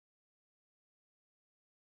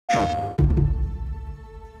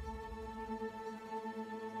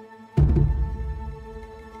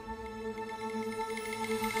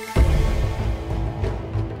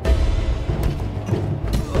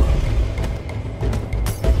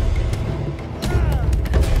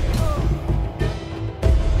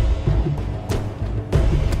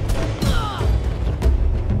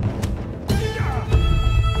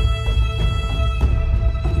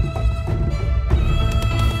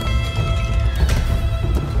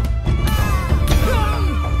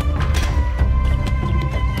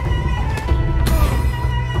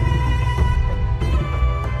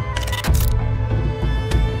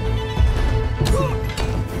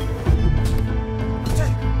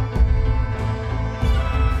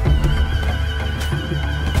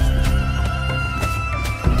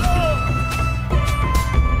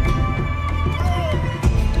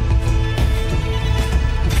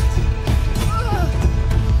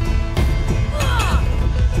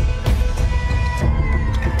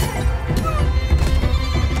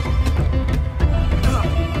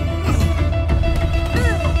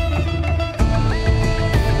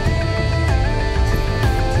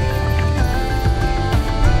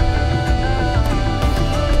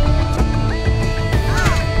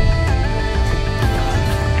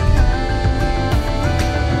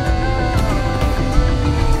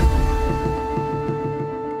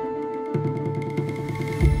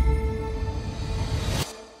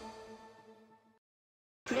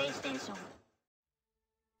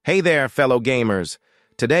Hey there, fellow gamers.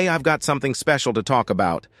 Today I've got something special to talk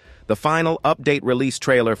about, the final update release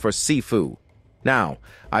trailer for Sifu. Now,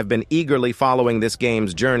 I've been eagerly following this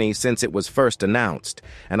game's journey since it was first announced,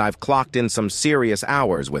 and I've clocked in some serious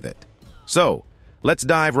hours with it. So, let's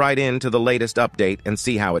dive right into the latest update and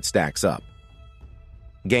see how it stacks up.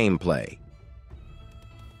 Gameplay.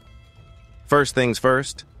 First things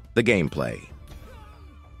first, the gameplay.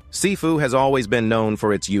 Sifu has always been known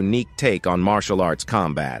for its unique take on martial arts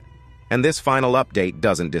combat, and this final update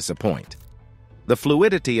doesn't disappoint. The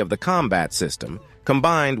fluidity of the combat system,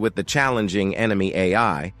 combined with the challenging enemy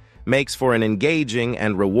AI, makes for an engaging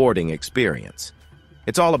and rewarding experience.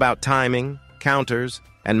 It's all about timing, counters,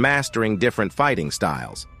 and mastering different fighting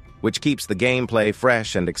styles, which keeps the gameplay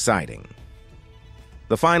fresh and exciting.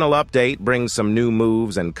 The final update brings some new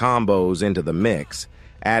moves and combos into the mix,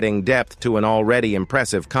 adding depth to an already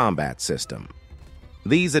impressive combat system.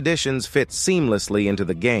 These additions fit seamlessly into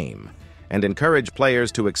the game and encourage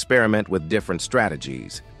players to experiment with different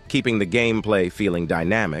strategies, keeping the gameplay feeling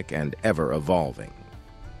dynamic and ever-evolving.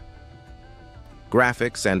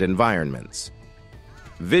 Graphics and environments.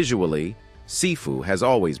 Visually, Sifu has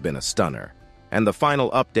always been a stunner, and the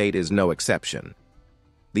final update is no exception.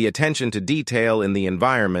 The attention to detail in the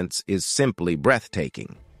environments is simply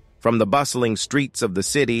breathtaking. From the bustling streets of the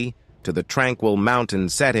city to the tranquil mountain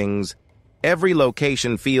settings, every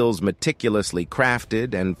location feels meticulously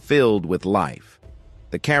crafted and filled with life.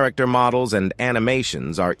 The character models and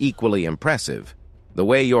animations are equally impressive. The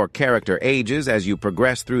way your character ages as you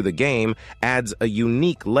progress through the game adds a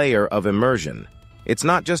unique layer of immersion. It's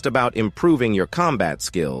not just about improving your combat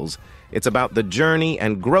skills, it's about the journey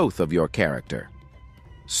and growth of your character.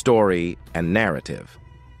 Story and narrative.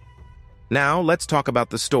 Now, let's talk about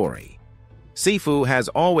the story. Sifu has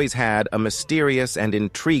always had a mysterious and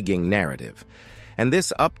intriguing narrative, and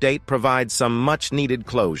this update provides some much-needed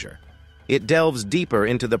closure. It delves deeper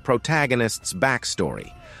into the protagonist's backstory,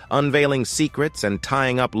 unveiling secrets and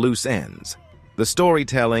tying up loose ends. The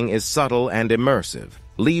storytelling is subtle and immersive,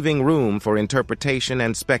 leaving room for interpretation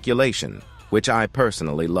and speculation, which I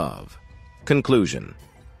personally love. Conclusion.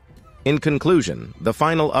 In conclusion, the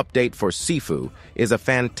final update for Sifu is a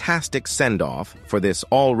fantastic send-off for this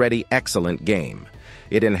already excellent game.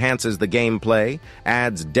 It enhances the gameplay,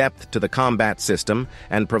 adds depth to the combat system,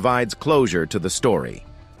 and provides closure to the story.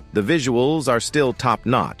 The visuals are still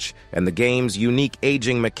top-notch, and the game's unique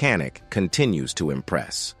aging mechanic continues to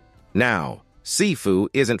impress. Now, Sifu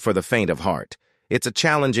isn't for the faint of heart. It's a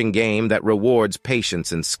challenging game that rewards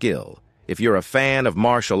patience and skill. If you're a fan of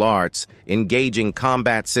martial arts, engaging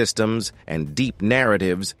combat systems, and deep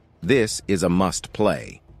narratives, this is a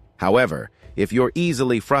must-play. However, if you're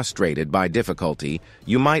easily frustrated by difficulty,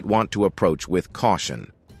 you might want to approach with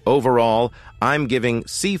caution. Overall, I'm giving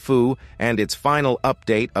Sifu and its final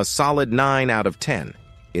update a solid 9 out of 10.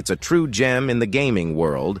 It's a true gem in the gaming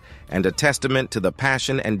world and a testament to the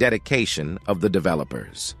passion and dedication of the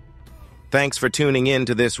developers. Thanks for tuning in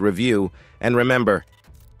to this review, and remember,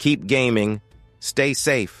 keep gaming, stay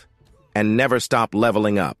safe, and never stop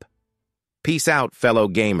leveling up. Peace out, fellow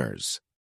gamers.